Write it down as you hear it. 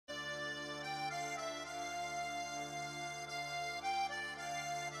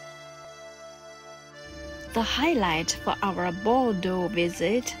The highlight for our Bordeaux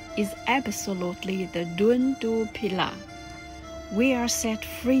visit is absolutely the Dune du Pilat. We are set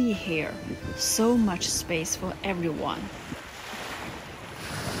free here, so much space for everyone.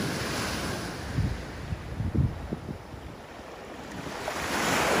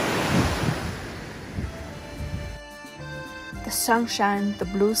 The sunshine, the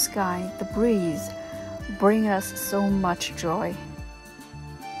blue sky, the breeze bring us so much joy.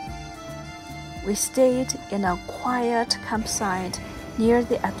 We stayed in a quiet campsite near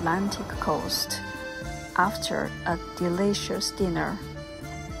the Atlantic coast after a delicious dinner.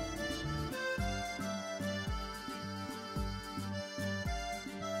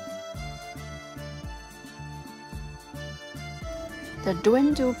 The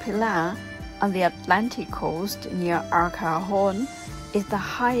Dune du Pilat on the Atlantic coast near Arcachon is the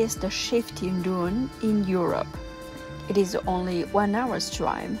highest shifting dune in Europe. It is only 1 hour's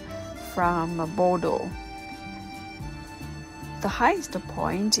drive from Bordeaux. The highest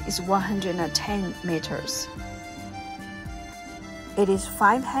point is 110 meters. It is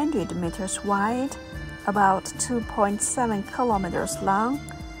 500 meters wide, about 2.7 kilometers long.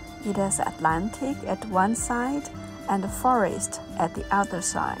 It has Atlantic at one side and forest at the other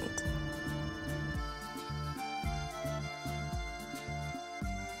side.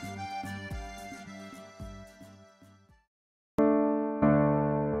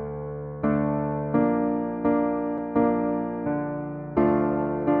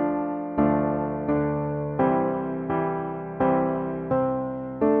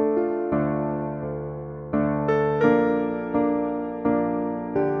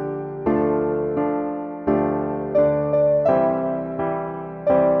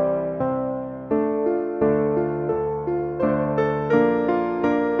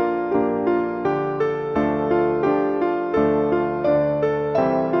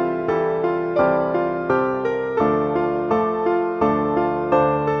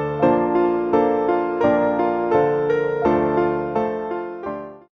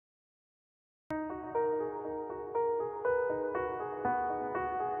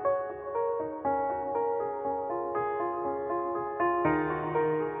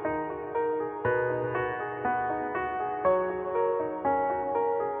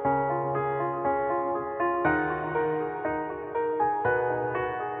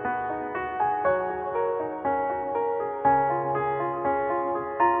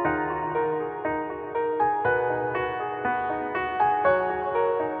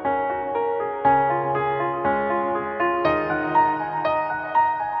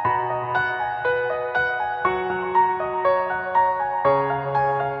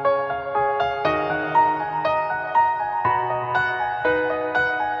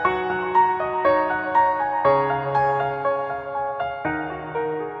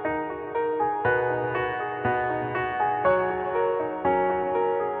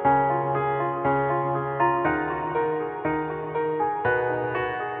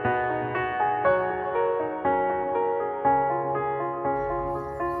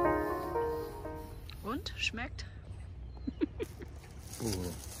 Und schmeckt?